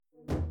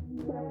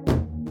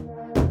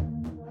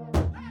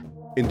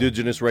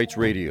Indigenous Rights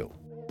Radio,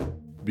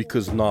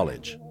 because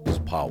knowledge is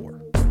power.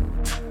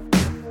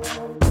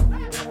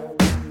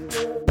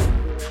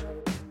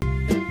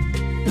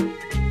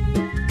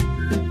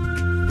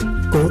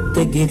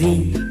 Kotagiri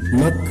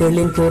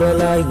மக்களின்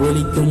குரலாய்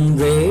ஒலிக்கும்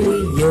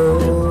ரேடியோ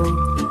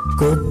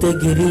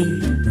கோத்தகிரி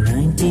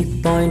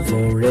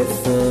 90.4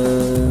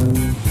 FM.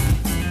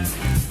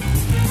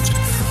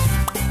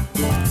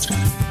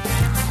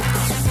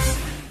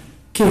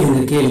 கேளுங்க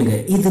கேளுங்க,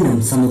 இது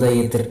நம்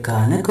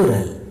சமுதாயத்திற்கான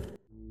குரல்.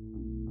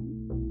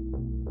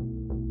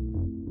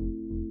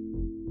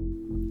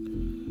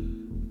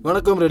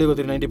 வணக்கம், ரேடியோ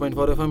கோத்தகிரி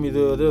 90.4 FM.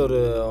 இது வந்து ஒரு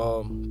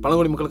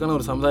பழங்குடி மக்களுக்கான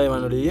ஒரு சமுதாய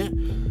வானொலி.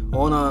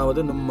 ஓனாவது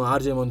ನಮ್ಮ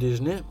ಆರ್ಜೆ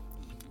ಮಂದೀಶ್ನೆ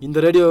இந்த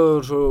ரேடியோ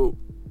ஷோ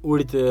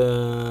ஓடித்த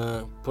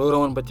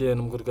ப்ரோக்ராமನ್ನು பற்றி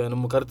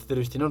நம்ம கருத்து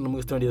தெரிவிச்சிட்டிங்கன்னா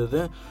நமக்கு இஷ்ட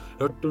வேண்டியது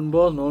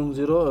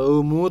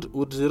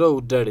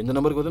 8940 இந்த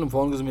நம்பருக்கு வந்து நம்ம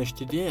ஃபோನ್ ಯೂಸ್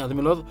ಎಷ್ಟಿತಿ.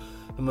 அதுಮೇಲೆ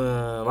ನಮ್ಮ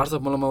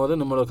ವಾಟ್ಸಪ್ ಮೂಲಕ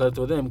நம்மளோட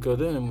கருத்து வந்து நமக்கு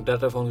வந்து நம்ம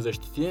டேரக்டாக ஃபோன் ಯೂಸ್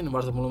ಎಷ್ಟಿತಿ. ನಮ್ಮ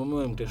ವಾಟ್ಸಪ್ ಮೂಲಕ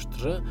நமக்கு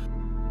ಎಷ್ಟ್ರೆ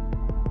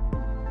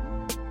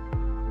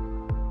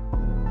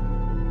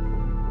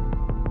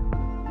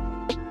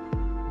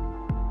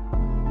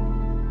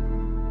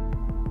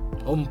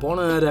போன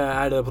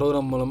ஆட்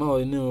ப்ரோக்ராம் மூலமாக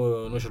இன்னும்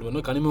நோஷிட்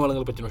பண்ணோம். கனிம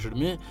வளங்கள் பற்றி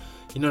நோஷிடுமே.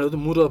 இன்னொரு வந்து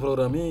மூராவது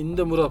ப்ரோக்ராமு.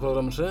 இந்த மூராவது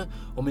ப்ரோக்ராம்ஸை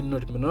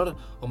இன்னொரு பண்ணோர்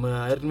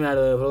ஏற்கனவே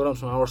ஆட்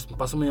ப்ரோக்ராம்ஸ்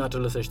பசுமை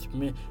ஆற்றலில்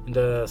செஞ்சுப்போமே. இந்த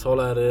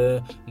சோலாரு,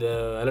 இந்த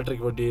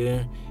எலக்ட்ரிக் வட்டி,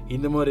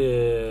 இந்த மாதிரி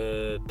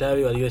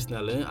தேவை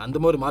அதிகரிச்சினால அந்த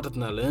மாதிரி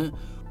மாற்றத்தினால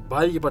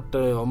பாதிக்கப்பட்ட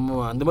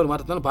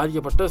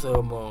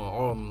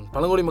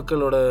பழங்குடி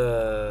மக்களோட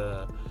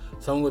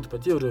சமூகத்தை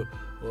பற்றி ஒரு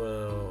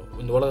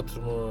இந்த உலகத்தை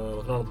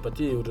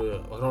பற்றி ஒரு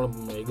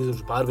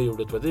பார்வை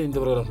விடுவது இந்த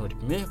ப்ரோக்ராம்ஸ்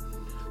நடிப்புமே.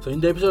 ஸோ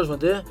இந்த எபிசோட்ஸ்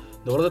வந்து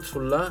இந்த உலகத்து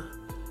ஃபுல்லாக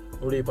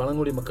உடைய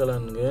பழங்குடி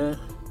மக்களானுங்க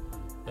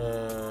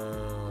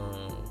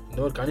இந்த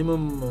மாதிரி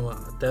கனிமம்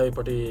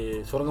தேவைப்பட்டு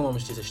சுரங்கம்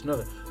அமைச்சு செஷன்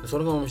இந்த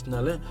சுரங்கம்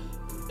அமைச்சதுனால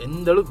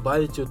எந்த அளவுக்கு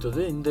பாதிச்சு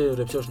ஊற்றுவது இந்த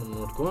ஒரு எபிசோட்ஸ் நம்ம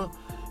நோட்டும்.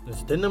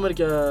 தென்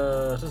அமெரிக்கா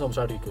நம்ம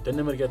ஸ்டார்ட் ஆகிக்கும்.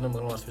 தென் அமெரிக்கா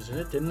நம்ம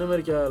தென்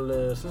அமெரிக்காவில்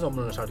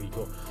நம்ம ஸ்டார்ட்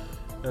ஆகிக்கும்.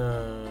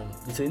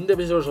 இந்த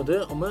எபிசோட்ஸ் வந்து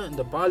நம்ம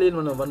இந்த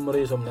பாலியல்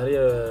வன்முறை நிறைய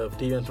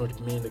டிவி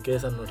நோட்டிக்குமே, இந்த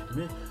கேஸான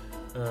நோட்டிக்குமே.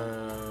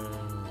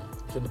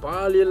 ஸோ இந்த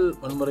பாலியல்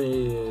வன்முறை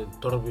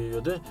தொடர்பு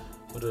வந்து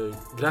ஒரு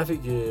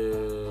கிராஃபிக்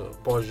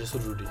பாஜஸ்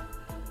ருடி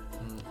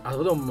அது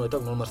வந்து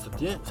நம்ம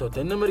சத்திய. ஸோ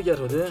தென் அமெரிக்கா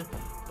வந்து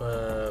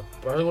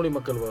பழங்குடி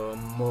மக்கள்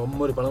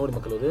ஒவ்வொரு பழங்குடி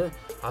மக்கள் வந்து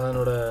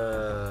அதனோட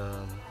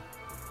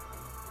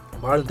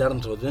வாழ்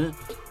தேடன்றது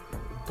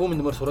இப்பவும்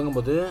இந்த மாதிரி சுரங்கும்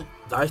போது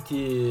ஜாஸ்தி.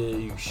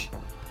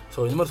 ஸோ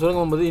இந்த மாதிரி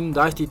சுரங்கம் போது இன்னும்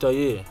ஜாஸ்தி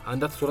தாயி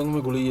அந்த சுரங்கமே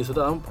குழி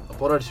தான்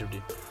போராடிச்சு அப்படி.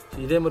 ஸோ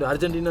இதே மாதிரி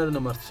அர்ஜென்டினா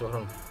நம்ம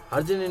சொல்லணும்.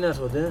 அர்ஜென்டினா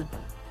வந்து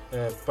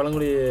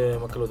பழங்குடி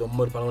மக்கள் வந்து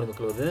ஒவ்வொரு பழங்குடி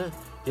மக்கள் வந்து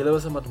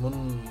இலவச மற்றும் முன்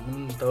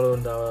தகவல்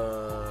இந்த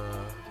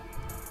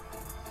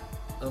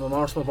நம்ம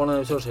மாவட்டமாக போன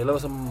விஷயம்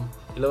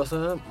இலவச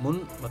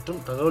முன் மற்றும்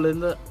தகவல்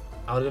இருந்த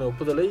அவர்களின்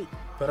ஒப்புதலை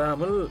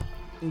பெறாமல்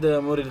இந்த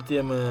மாதிரி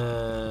லித்தியம்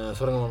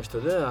சுரங்கம்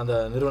அமைச்சது அந்த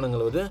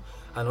நிறுவனங்கள் வந்து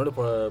அதனோட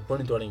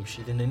பணி தொடங்கிச்சு.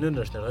 இது இன்னொரு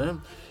பிரச்சனை.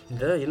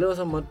 இந்த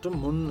இலவசம் மற்றும்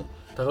முன்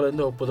தகவல்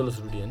எந்த ஒப்புதல்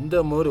சொல்லி எந்த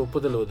மாதிரி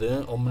ஒப்புதல் வந்து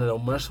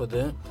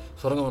வந்து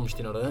சுரங்கம்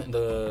அமைச்சத்தினோட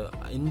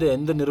இந்த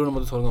எந்த நிறுவனம்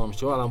வந்து சுரங்கம்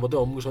அமைச்சோ அதை வந்து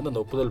அவங்க வந்து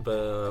அந்த ஒப்புதல்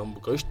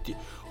கழிச்சு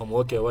அவங்க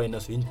ஓகேவா என்ன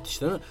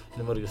செஞ்சுச்சு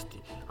இந்த மாதிரி யோசிச்சு.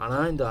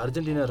 ஆனால் இந்த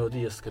அர்ஜென்டினா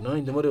வந்து யோசிக்கணும்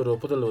இந்த மாதிரி ஒரு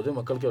ஒப்புதல் வந்து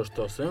மக்களுக்கு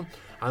யோசிச்சு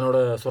அதனோட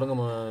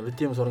சுரங்கம்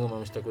லித்தியம் சுரங்கம்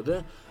அமைச்சதுக்கு வந்து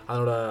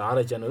அதனோட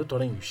ஆராய்ச்சியான வந்து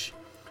தொடங்கிச்சு.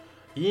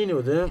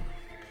 ஈனுவது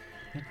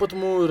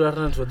 33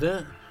 ஆர்டினன்ஸ் வந்து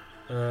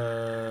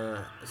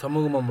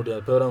சமூகமாக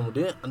முடியாது பேராக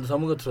முடியும். அந்த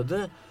சமூகத்தை வந்து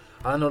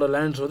அதனோட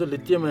லேண்ட்ஸ் வந்து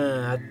லித்தியம்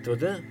ஆக்ட்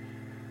வந்து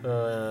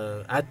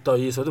ஆக்ட்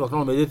ஈஸ் வந்து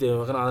வக்கணும் எதிர்த்து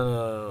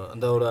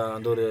அந்த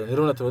ஒரு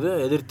நிறுவனத்தை வந்து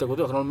எதிர்த்த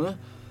போது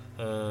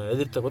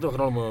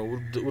வக்கணும்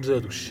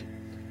உறுதிச்சு.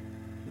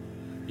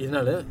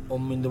 இதனால்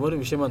இந்த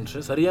மாதிரி விஷயமா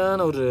இருந்துச்சு. சரியான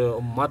ஒரு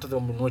மாற்றத்தை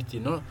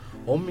நோட்டினா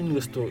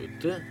இன்வெஸ்ட்டு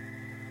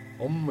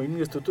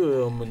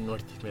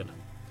நோட்டி மேலே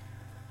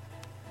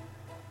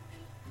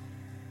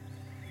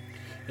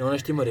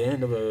நெக்ஸ்ட் மாதிரி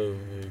இந்த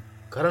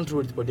கரண்ட்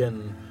எடுத்து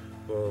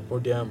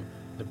போட்டியாம்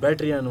இந்த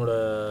பேட்டரியானோட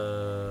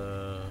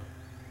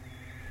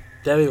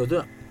தேவை வந்து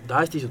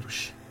ஜாஸ்தி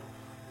சுத்துச்சு.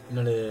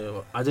 என்னோட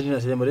அர்ஜென்டினா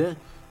இதே மாதிரி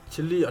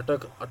சில்லி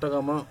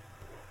அட்டகாமல்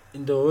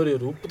இந்த ஒரு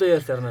உப்பு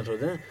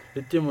தயாரித்து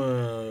லித்தியம்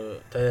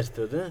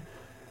தயாரித்தது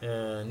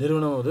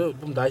நிறுவனம் வந்து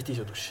உப்பும் ஜாஸ்தி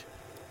சுத்துச்சு.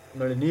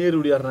 என்னோட நீர்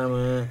உடியாருனாம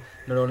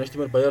என்னோட நெக்ஸ்ட்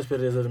மாதிரி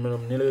biosphere reserve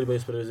Nilgiri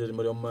biosphere reserve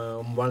மாதிரி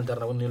வாழ்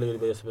தரணாம நீலகிரி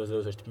பயோஸ்பியர்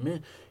ரிசர்வ் வச்சுட்டுமே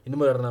இந்த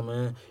மாதிரி இறனாம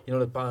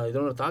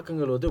இதனோட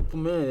தாக்கங்கள் வந்து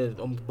எப்பவுமே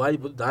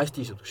பாதிப்பு வந்து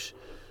ஜாஸ்தி சுத்துச்சு.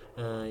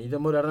 இதை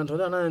மாதிரி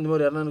இறனான்றது. ஆனால் இந்த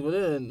மாதிரி இறனானுக்கு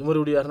வந்து இந்த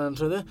மாதிரி உடைய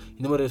இறனான்றது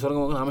இந்த மாதிரி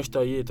சுரங்கமாக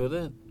அமைச்சிட்டாகி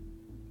வந்து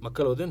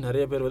மக்கள் வந்து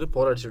நிறைய பேர் வந்து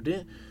போராடிச்சுட்டு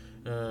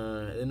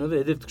என்ன வந்து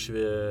எதிர்த்துச்சு.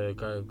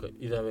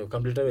 இதை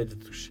கம்ப்ளீட்டாகவே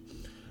எதிர்த்துச்சு.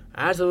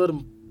 ஆஸ் அவர்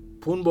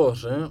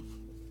பூன்போஸ்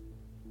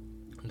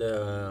இந்த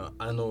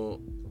அந்த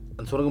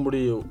சுரங்கம் முடி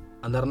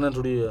அந்த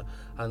அரணானுடைய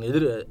அந்த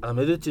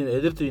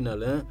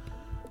எதிர்த்தினால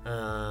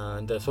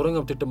இந்த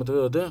சுரங்கம்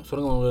திட்டத்தை வந்து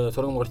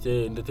சுரங்கம் வச்சு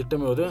இந்த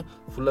திட்டமே வந்து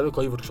ஃபுல்லாகவே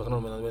கைவிட்டு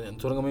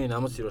சுரங்கமே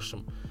 40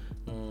 வருஷம்.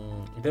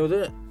 இதை வந்து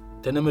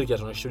தென் அமெரிக்கா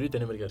அரசு நஷ்டடி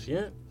தென் அமெரிக்கா அரசு.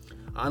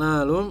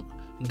 ஆனாலும்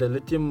இந்த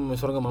லித்தியம்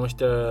சுரங்கம்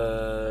அமைத்த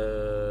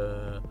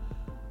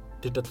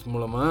திட்டத்தின்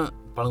மூலமாக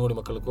பழங்குடி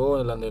மக்களுக்கோ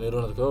இல்லை அந்த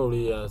நிறுவனத்துக்கோ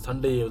உடைய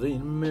சண்டையை வந்து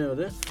இனிமே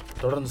வந்து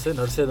தொடர்ந்து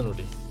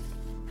நடிச்சேதனுடைய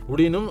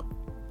உடினும்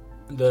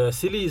இந்த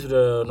சிலி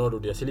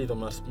நோடுடைய சிலி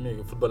தமாஸ்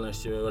ஃபுட்பால்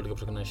நேஷ் வேர்ல்டு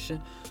கப் நேஷ்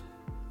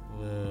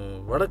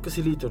வடக்கு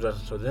சிலி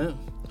தொடர்றது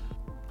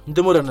இந்த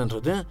மாதிரி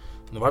என்னன்றது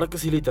இந்த வடக்கு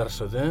சிலி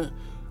தரது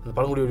இந்த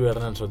பழங்குடியுடைய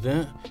இடம்ன்றது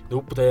இந்த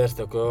உப்பு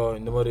தயாரித்தக்கோ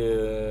இந்த மாதிரி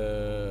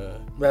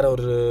வேற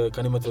ஒரு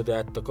கனிமத்தை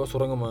ஆத்தக்கோ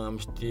சுரங்கம்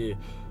அமைச்சு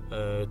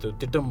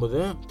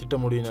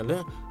திட்டம் முடியினால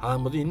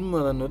அதாவது இன்னும்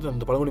அதன் வந்து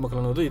அந்த பழங்குடி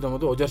மக்கள் வந்து இதை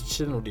வந்து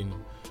ஒஜர்ச்சின்னு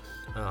முடியணும்.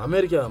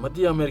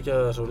 மத்திய அமெரிக்கா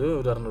சொல்லி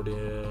ஒரு அரணுடைய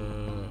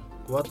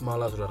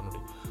குவாத்மாலா சொல்லி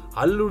அரணுடைய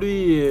அல்லுடி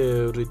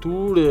ஒரு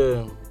தூடு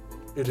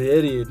ஒரு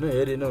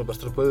ஏரின்னு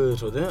பஸ்டர் போய்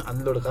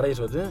அதோட கரை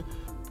சொல்லுது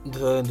இந்த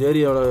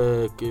ஏரியாவோட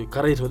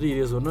கரை சொல்லுது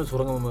இதே சொன்ன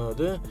சுரங்கம்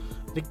வந்து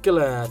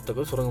நிக்கலை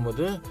ஆத்தக்கோ சுரங்கம்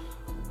வந்து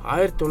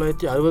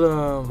 1960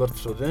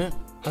 வருஷத்து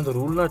அந்த ஒரு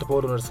உள்நாட்டு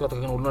போர் நடச்சுக்கோ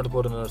அதுக்கான உள்நாட்டு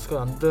போர் நடச்சுக்கோ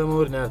அந்த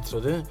மாதிரி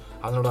நேரத்து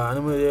அதனோட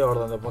அனுமதியே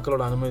ஆடுதோ அந்த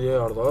மக்களோட அனுமதியே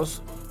ஆடுதோ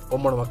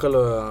ஒவ்வொரு மக்கள்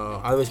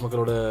ஆதிவாசி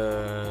மக்களோட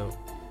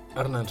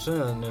அரணாச்சு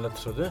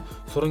நிலத்து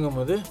சுரங்கம்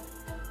வந்து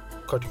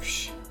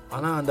கட்டிச்சு.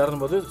 ஆனால் அந்த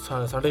இறங்கும்போது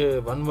சண்டை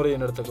வன்முறை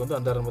நடத்துக்கு வந்து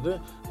அந்த இறங்கும்போது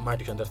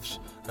மாட்டிச்சு அந்த இடத்து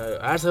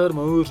ஆட்சவர்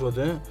மவுஸ்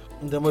வந்து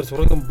இந்த மாதிரி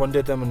சுரங்கம்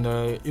பொந்தேத்தம்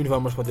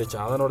யூனிஃபார்மர்ஸ் பொந்தேச்சு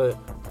அதனோட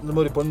இந்த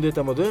மாதிரி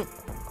பொந்தேத்தம் போது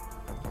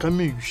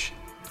கம்மிச்சு.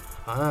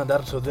 ஆனால் அந்த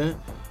இடத்து வந்து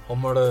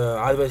உம்மோட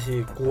ஆதிவாசி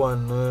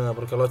கூவான்னு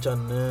அப்புறம்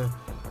கலோச்சான்னு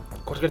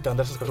கொட்டக்கடித்த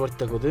அந்த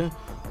கட்டுப்படுத்தக்குது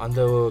அந்த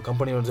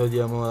ಕಂಪನಿ ಒಂದು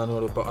ಜೋದಿಯಾಮು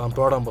ಅದನ್ನು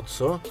ಪ್ರೋಡಮ್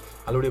ಬತ್ಸೋ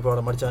ಅಲ್ಲುಡಿ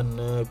ಪ್ರೋಡಮ್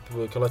ಮಡಿಚಾನ್ನು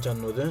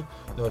ಕೆಲೋಚಾನ್ನುವುದು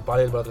இந்த ஒரு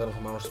பாலியல்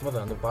பலாத்காரம் வரும்போது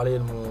அந்த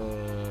பாலியல்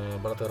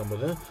பலாத்காரம்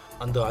போது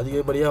அந்த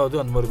அதிகப்படியாவது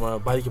அந்த மாதிரி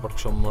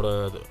பாதிக்கப்பட்டோமோட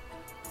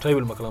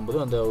ட்ரைபல் மக்களாகும்போது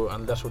அந்த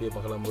அந்தாசுடைய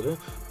மக்களாகும்போது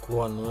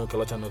கூவான்னு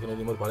கலாச்சாரம்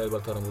இந்த மாதிரி பாலியல்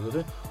பலாத்காரம்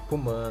போது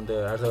உப்பும் அந்த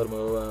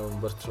 2000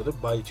 வருஷத்து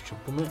பாதிச்சு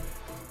உப்புமே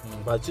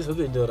பாதிச்சு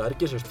சொல்லி இந்த ஒரு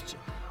அறிக்கை சொல்லிச்சு.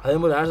 அதே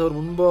மாதிரி 2000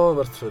 முன்போ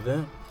வருஷத்து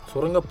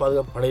சுரங்க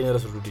பாதுகாப்பு படையினரை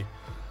சொல்லிட்டு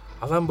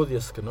அதான் போது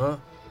எஸ்க்குன்னா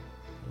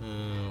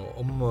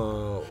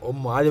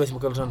ஆதிவாசி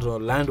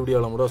மக்கள் ಲ್ಯಾಂಡ್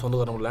ಉಡಿಯೋಳ ಮಾಡೋ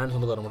சொந்தக்கார ಲ್ಯಾಂಡ್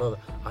சொந்தக்கார ಮಾಡೋ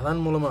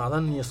அதன் மூலமாக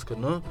அதான்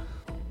எஸ்க்குன்னா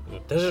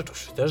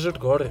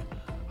டெசர்ட் கோடு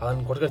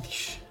அதன்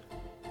கொட்டக்கடிச்சு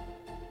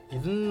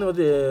ಇದನ್ನು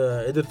வந்து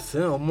எதிர்த்து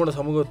உம்மோட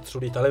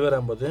சமூகத்துடைய தலைவர்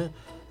என்பது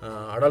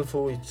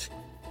அடால்ஃபோ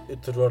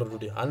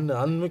திருவாரூருடைய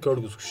அன்மை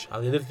கவுடுக்குச்சு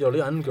அதை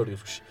எதிர்த்து அன்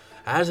கவுடுக்குச்சு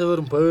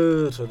ஆசவரும்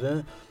பேசுவது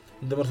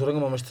இந்த மாதிரி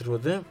சுரங்கம்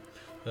அமைச்சிருவது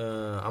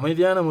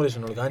அமைதியான முறை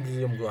சொன்னோம்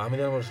காந்திஜி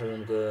அமைதியான முறை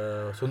நமக்கு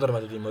சுந்தர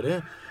மாதிரி மாதிரி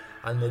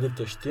ಅದನ್ನ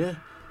ಎದುರ್ತು ವச்சுட்டு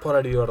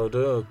போராடி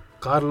ஆடுறது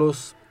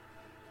கார்லோஸ்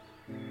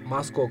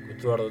மாஸ்கோ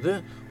ஆடுறது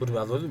ஒரு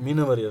அதாவது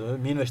மீனவரி அதாவது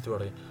மீன் வச்சுட்டு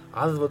ஆடுறது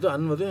அது வந்து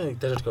அன்வது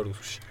டெசர்ட்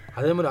கவுடுக்குச்சு.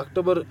 அதே மாதிரி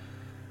அக்டோபர்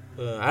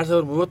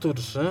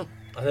 2030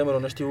 அதே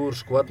மாதிரி நெக்ஸ்ட்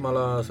ஊர்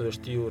குவாத்மாலா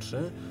நெக்ஸ்ட் ஊர்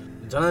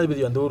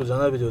ஜனாதிபதி அந்த ஊர்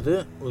ஜனாதிபதி வந்து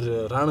ஒரு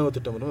இராணுவ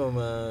திட்டம்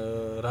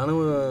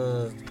இராணுவ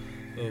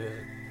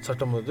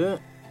சட்டம் வந்து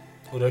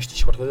ஒரு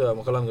எஷ்டிச்சு படுறது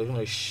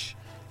மக்களாங்க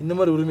இந்த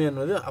மாதிரி உரிமை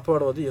என்பது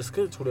அப்போட வந்து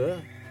எஸ்க்கு சூட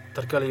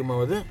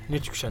தற்காலிகமாக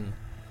நீட்சிக்ஷன்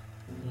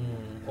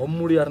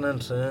ஒம்முடி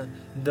அரணான்ஸ்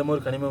இந்த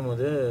மாதிரி கனிமம்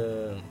வந்து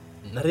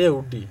நிறைய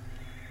உட்டி.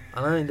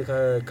 ஆனால் இந்த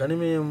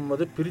கனிமம்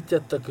வந்து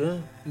பிரித்தத்துக்கு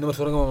இந்த மாதிரி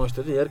சுரங்கம்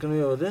அமைச்சது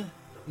ஏற்கனவே வந்து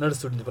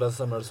நடிச்சுட்டு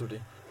பிரதேசம் நடிச்சுட்டு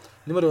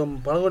இந்த மாதிரி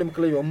பழங்குடி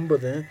மக்களை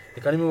 9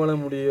 கனிம வள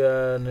முடிய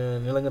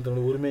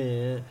நிலங்கத்தினோட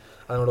உரிமையை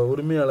அதனோட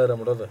உரிமையாளரை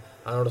முடியாது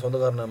அதனோட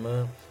சொந்தக்காரனாம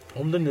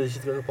ஒன்று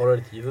தேசத்துக்காக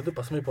போராடிச்சு. இது வந்து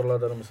பசுமை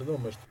பொருளாதாரம்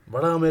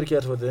வட அமெரிக்கா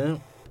வந்து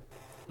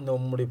இந்த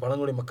நம்முடைய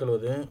பழங்குடி மக்கள்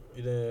வந்து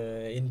இது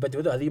இதை பற்றி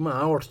வந்து அதிகமாக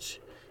ஆவடிச்சு.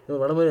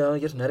 வட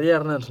அமெரிக்கா நிறைய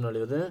இடம்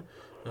சொன்னாலே வந்து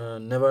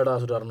நெவாடா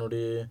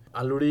சுடாரனுடைய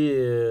அல்லுடி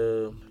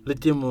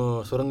லித்தியம்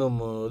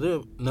சுரங்கம் வந்து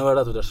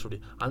நெவாடா சுடாரி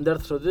அந்த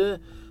இடத்துல வந்து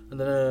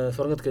அந்த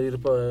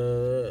சுரங்கத்துக்கு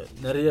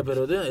நிறைய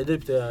பேர் வந்து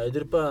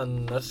எதிர்ப்பாக அந்த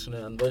நர்ஸ்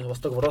அந்த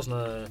வஸ்தக்கு வரோஸ்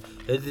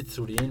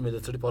எதிர்த்து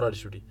எதிர்த்து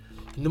போராடிச்சுடி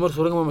இந்த மாதிரி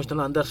சுரங்கம்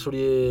அமைச்சிட்டாலும் அந்த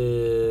அரசுடைய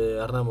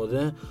அரணாம்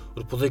போது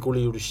ஒரு புதை குழி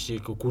முடிச்சு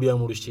குடியா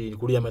முடிச்சு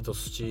குடியா மேத்த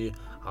வச்சு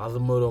அது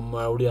மாதிரி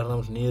அப்படி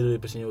அரணாம் நீர்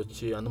பிரச்சனை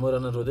வச்சு அந்த மாதிரி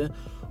அரணது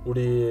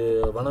இப்படி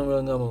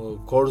வனவிலங்கம்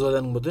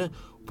கோடுசோதானும் போது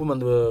உப்பும்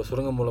அந்த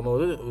சுரங்கம் மூலமாக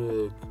வந்து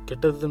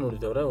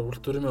கெட்டதுன்னு தவிர ஒரு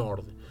துரிமை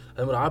ஓடுது.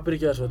 அதே மாதிரி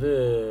ஆப்பிரிக்காஸ் வந்து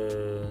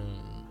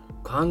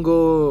காங்கோ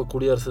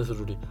குடியரசு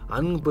சொல்லிட்டு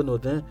அன்புன்னு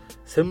வந்து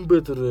செம்பு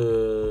திரு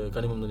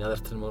கனிமம்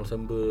அதர்த்து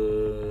செம்பு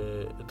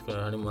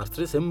கனிமம்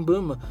அரைச்சி செம்பு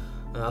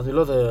அது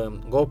இல்லாத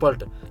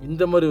கோபால்ட்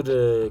இந்த மாதிரி ஒரு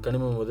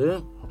கனிமம் வந்து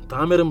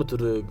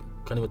தாமிரமுத்தூர்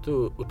கனிமத்தை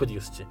உற்பத்தி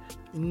வச்சுச்சு.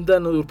 இந்த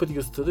உற்பத்தி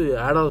வச்சது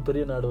 7வது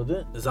பெரிய நாடு வந்து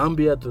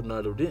ஜாம்பியாத்தூர்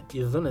நாடு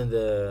இதுதான் இந்த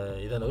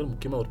இதான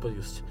முக்கியமாக உற்பத்தி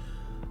வச்சுச்சு.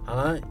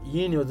 ஆனால்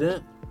ஈனி வந்து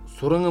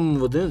சுரங்கம்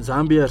வந்து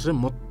ஜாம்பியாஸ்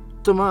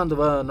மொத்தமாக அந்த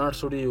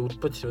நாட்டுடைய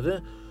உற்பத்தி வந்து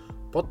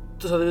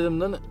 10%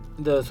 தான்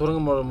இந்த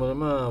சுரங்கம்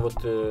மூலமாக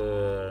ஒரு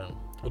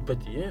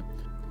உற்பத்தி.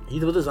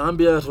 இது வந்து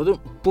ஜாம்பியாஸ் வந்து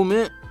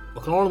இப்பவுமே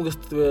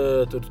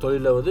எக்கனாமிக்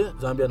தொழிலில் வந்து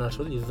ஜாம்பியா நாட்ஸ்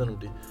வந்து இதுதான்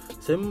உண்டு.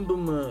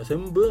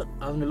 செம்பு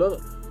அதுமாதிரி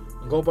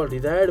கோபால்ட்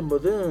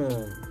இதாகிடும்போது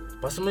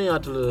பசுமை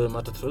ஆற்றல்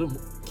மாற்றத்தில் வந்து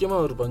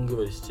முக்கியமாக ஒரு பங்கு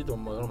வகிச்சு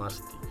ரொம்ப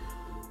மாசத்தி.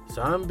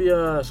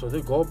 ஜாம்பியாஸ் வந்து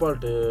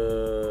கோபால்ட்டு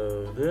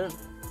வந்து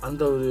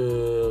அந்த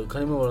ஒரு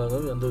கனிம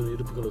வளங்கள் அந்த ஒரு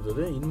இருப்புகள்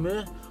இருக்குது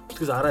இன்னுமே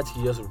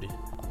ஆராய்ச்சிக்கு சொல்லி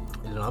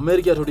இதில்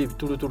அமெரிக்கா சொல்லி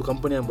தூடு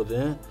கம்பெனி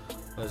ஆகும்போது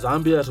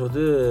ஜாம்பியாஸ்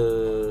வந்து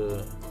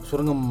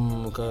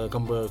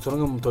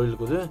சுரங்கம்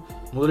தொழிலுக்கு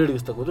முதலீடு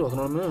கிஸ்தக்கு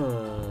அதனாலுமே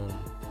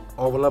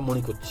அவெல்லாம்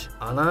மணிக்கு வச்சு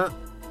ஆனால்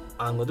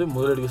அவங்க வந்து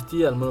முதலீடு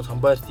கிஸ்தி அது மாதிரி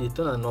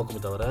சம்பாதிச்சு நான் நோக்கமே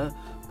தவிர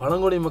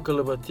பழங்குடி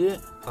மக்களை பற்றி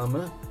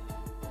ஆமாம்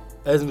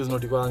ஏஜென்கிஸ்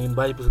நோட்டிக்கோ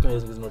அங்கே பாதிப்புக்கும்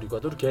ஏஜென்கிஸ் நோட்டிக்கோ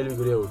அது ஒரு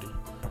கேள்விக்குறியா ஓட்டி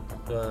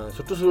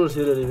சுற்றுச்சூழல்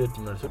சீரழிவு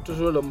இருக்குமே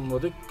சுற்றுச்சூழல்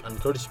போது அந்த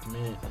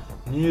கடிச்சுமே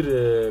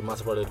நீர்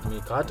மாசுபாடு இருக்குமே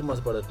காற்று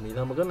மாசுபாடு இருக்குமே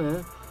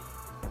நமக்குன்னு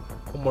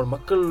உங்களோட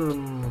மக்கள்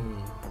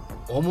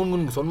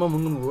முன்குன்னு சொன்ன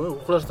முன்குன்னு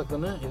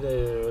உக்குலாசத்தக்கன்னு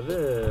இதை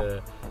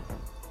வந்து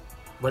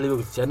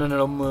வழிவகுச்சு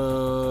என்ன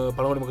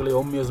பழங்குடி மக்கள்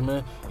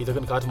யோசுமே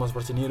இதுக்குன்னு காற்று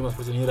மாசுபடுச்சு நீர்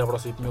மாசுபடுச்சு நீர் அப்பட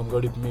சிப்புமே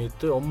கடிப்புமே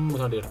இத்து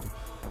சாண்டி எடுக்கும்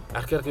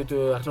ಯಾಕೆ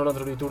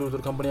ಅರ್ನೋಡ ತೂಡು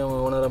ಕಂಪನಿ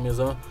ಓನರ್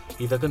ಅಮೇಝಾನ್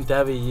ಇದಕ್ಕನ್ನು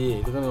தேவையே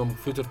இதுக்கு நம்ம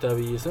ஃபியூச்சர்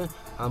தேவையே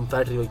ஆம்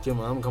ஃபேக்ட்ரி வைக்கும்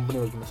ஆம் கம்பெனி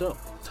வைக்கும்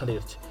சண்டை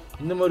ஆயிடுச்சு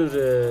இந்த மாதிரி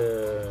ஒரு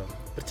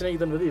பிரச்சனைக்கு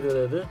தான்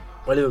இது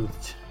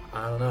வழிவகுச்சு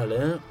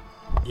அதனால்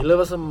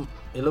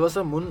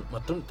இலவச முன்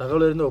மற்றும்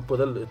தகவல் அறிந்த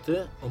ஒப்புதல்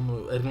எடுத்து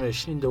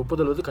ஆர்கனைசேஷன் இந்த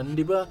ஒப்புதல் வந்து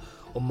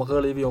கண்டிப்பாக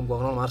மக்களவி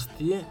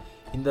மாற்றி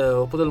இந்த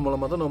ஒப்புதல்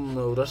மூலமாக தான்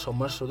நம்ம ஒரு வருஷம்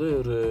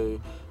ஒரு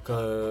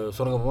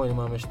சுரங்கமோ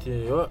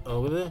இமாமஸ்தியோ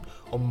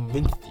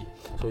விஞ்சி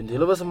ஸோ இந்த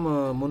இலவச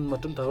முன்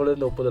மற்றும் தகவல்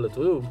அறிந்த ஒப்புதல்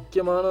வந்து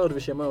முக்கியமான ஒரு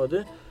விஷயமா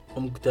வந்து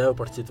நமக்கு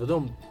தேவைப்படுச்சு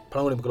வந்து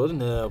பழங்குடி மக்கள்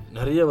வந்து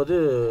நிறைய வந்து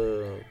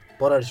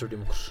போராடி சுட்டி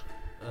முக்குர்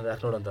அந்த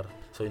ஆக்னோட தர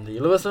ஸோ இந்த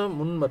இலவச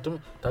முன் மற்றும்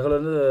தகவல்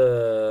அறிந்த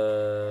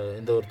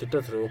இந்த ஒரு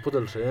திட்டத்தில்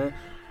ஒப்புதல்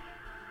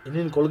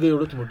இன்னும் கொள்கையை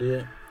விடுத்து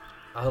முட்டி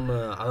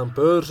அதன்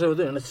பேர்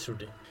வந்து நினச்சி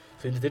சுட்டி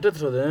ஸோ இந்த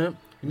திட்டத்தில் வந்து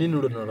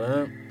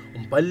ಇನ್ನಿನ್ನೋಡ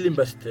ಪಲ್ಲಿ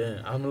ಬಸ್ತೆ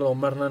ಆಮೇಲೆ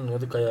ಒಮ್ಮರನ್ನ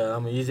ಅದಕ್ಕೆ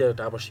ಆಮೇಲೆ ಈಸಿಯಾಗಿ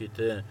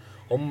ಟಾಪರ್ಶೀತು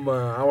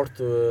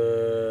ಆವತ್ತು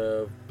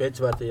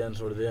பேச்சுவார்த்தை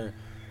சொல்லுது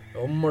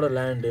உம்மோட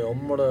லேண்டு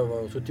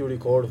உம்மோட சுற்றி உடைய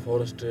கோடு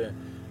ஃபாரஸ்ட்டு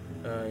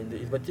இந்த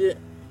இதை பற்றி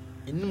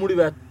இன்னும்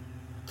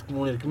முடிவாத்துக்கு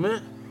மூணு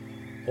இருக்குமே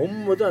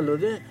வந்து அதில்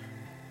வந்து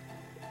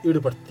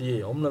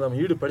ஈடுபடுத்தி நம்ம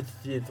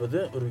ஈடுபடுத்தி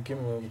வந்து ஒரு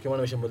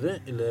முக்கியமான விஷயம்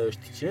வந்து இல்லை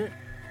வச்சுச்சு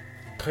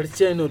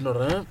கடிச்சா இன்னொரு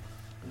நோடுறேன்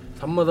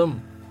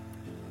சம்மதம்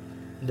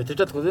இந்த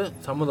திட்டத்துக்கு வந்து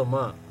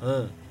சம்மதமா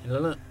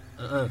இல்லைன்னா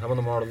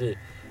சம்மந்தமானது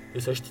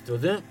இது சஷ்டித்து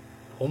வந்து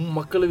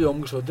மக்களவி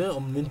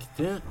சொல்லுது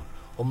விந்தித்து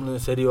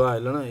சரிவா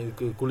இல்லைன்னா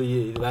இதுக்கு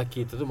குழி இது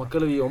வாக்கித்தது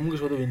மக்களவி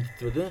சொல்லுது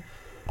விந்தித்துவது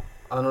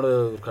அதனோட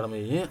ஒரு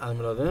கடமை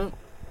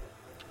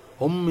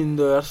அதுமாதிரி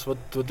இந்த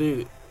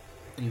வருஷத்து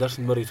இந்த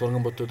வருஷம் இந்த மாதிரி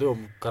சுரங்கம் பத்துவது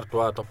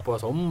கரெக்டுவா தப்பா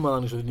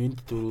அதனுக்கு சொல்லி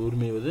விந்தித்து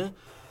உரிமை வந்து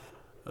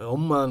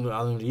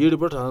அதனுடைய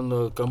ஈடுபட்டு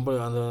அந்த கம்பெனி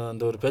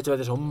அந்த ஒரு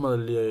பேச்சுவார்த்தை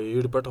அதில்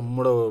ஈடுபட்டு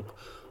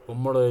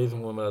உம்மோட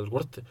இது அது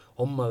கொடுத்து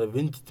அதை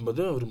விந்தித்தும்போது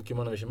ஒரு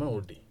முக்கியமான விஷயமா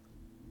ஓட்டி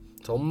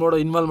ஸோ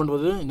உம்மோட இன்வால்மெண்ட்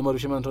வந்து இந்த மாதிரி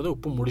விஷயமான்றது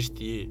உப்பு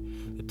முடிச்சுத்தி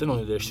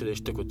எத்தனை இது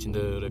எஷ்டக்கு வச்சு இந்த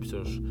ஒரு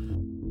எபிசோட்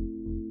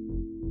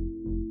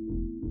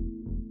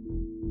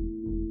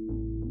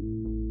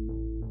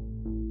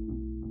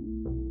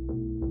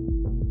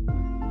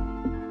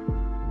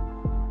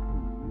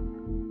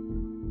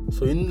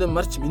ஸோ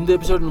இந்த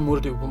எபிசோட் நம்ம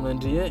ஊட்டி உப்பு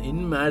நன்றியே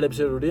இன்னும் ஆட்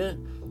எபிசோடுடைய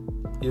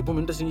இப்போ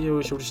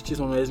இன்ட்ரெஸ்டிங் ஷூட்டிச்சு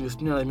சொன்ன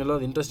அதுமாரி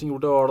அது இன்ட்ரெஸ்டிங்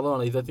விட்டு ஓடதான்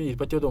ஆனால் இதை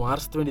பற்றி வந்து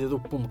மாற்ற வேண்டியது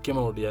உப்பு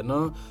முக்கியமாக ஓட்டி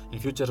ஏன்னா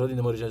இன் ஃபியூச்சர் வந்து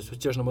இந்த மாதிரி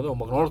சுச்சுவேஷன் போது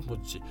உங்களுக்கு நோட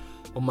போச்சு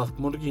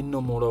அதுக்கு முன்னாடி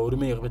இன்னும் உங்களோட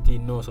உரிமையை பற்றி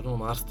இன்னும்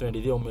சொல்ல மாற்ற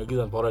வேண்டியது எது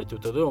தான் போராடி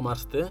விட்டது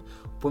மாற்றது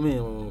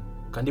எப்பவுமே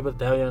கண்டிப்பாக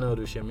தேவையான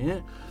ஒரு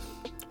விஷயமே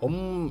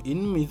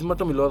இன்னும் இது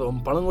மட்டும் இல்லாத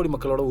பழங்குடி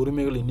மக்களோட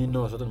உரிமைகள்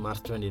இன்னும் சொல்ல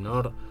மாற்ற வேண்டிய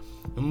நாடு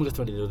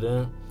கஷ்ட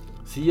வேண்டியது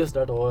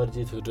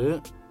cs.org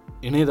சொல்லிட்டு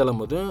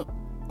இணையதளம் வந்து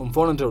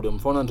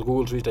ஃபோன்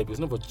கூகுள் ஸ்வீட்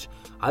டைப்ஸ்னு போச்சு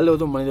அதில்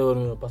வந்து மனித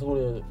ஒரு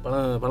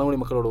பழங்குடி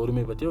மக்களோட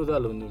உரிமை பற்றி வந்து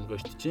அதில் வந்து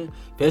வச்சுச்சு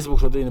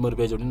ஃபேஸ்புக்ஸ் வந்து இந்த மாதிரி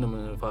பேஜ் அப்படின்னு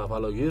நம்ம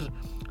ஃபாலோ ஆகிர்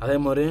அதே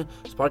மாதிரி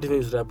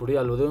ஸ்பாட்டிஃபை ஆப்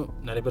உடைய அதில் வந்து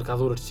நிறைய பேர்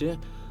கதவு அடிச்சு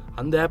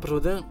அந்த ஆப்ஸ்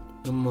வந்து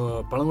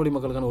நம்ம பழங்குடி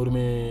மக்களுக்கான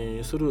உரிமை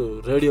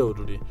ரேடியோ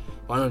விட்டுடி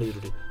வானொலி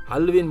விட்டுடி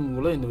அல்வின்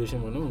மூலம் இந்த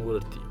விஷயம் வந்து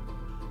ஊழத்தி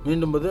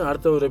மீண்டும் போது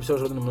அடுத்த ஒரு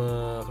எபிசோட் வந்து நம்ம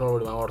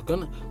அக்கனோட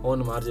மாவட்டம்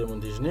நம்ம ஆர்ஜே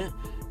வந்துச்சுன்னு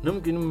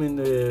நமக்கு இன்னும்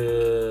இந்த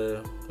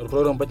ஒரு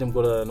ப்ரோக்ராம் பற்றி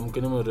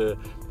நமக்கு இன்னும் ஒரு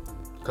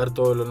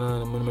கருத்தோ இல்லைன்னா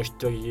நம்ம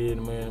எஷ்டி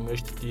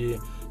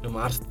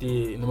நம்ம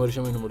அரிசி இந்த மாதிரி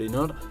விஷயம் என்ன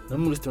முடியும்னா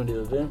நமக்கு இஷ்ட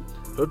வேண்டியது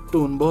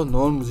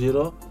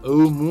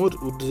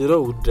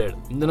 8990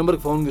 இந்த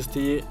நம்பருக்கு ஃபோன்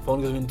கிஸ்ட்டு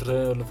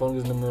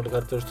நம்மளோட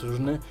கருத்து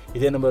வச்சுன்னு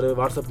இதே நம்பர்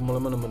வாட்ஸ்அப்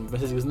மூலமாக நம்ம மெசேஜ்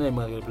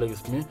கிஸ்னா ரிப்ளை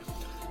கிஸ்ட்டுமே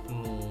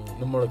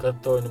நம்மளோட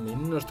கருத்தோ நம்ம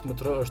இன்னும் வருஷத்துக்கு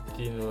மாத்திரம்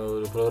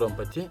ஒரு ப்ரோக்ராம்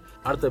பற்றி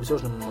அடுத்த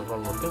எபிசோட் நம்ம கால்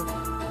பண்ணுறோம்.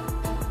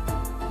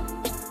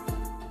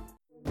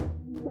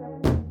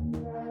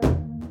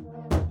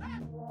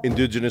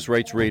 Indigenous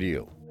Rights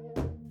Radio,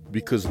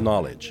 because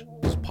knowledge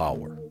is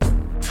power.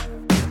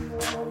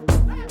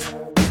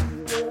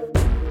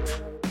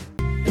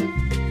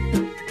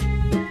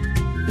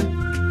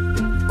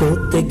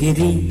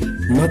 Kotagiri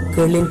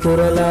மக்களின்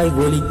குரலாய்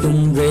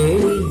ஒலிக்கும்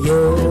ரேடியோ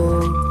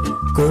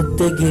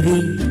கோத்தகிரி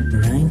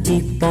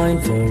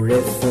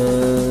 90.4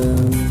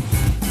 FM.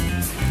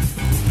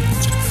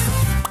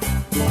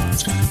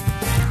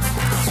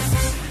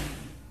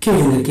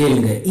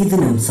 கேளுங்க இது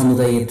நம்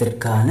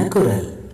சமுதாயத்திற்கான குரல்.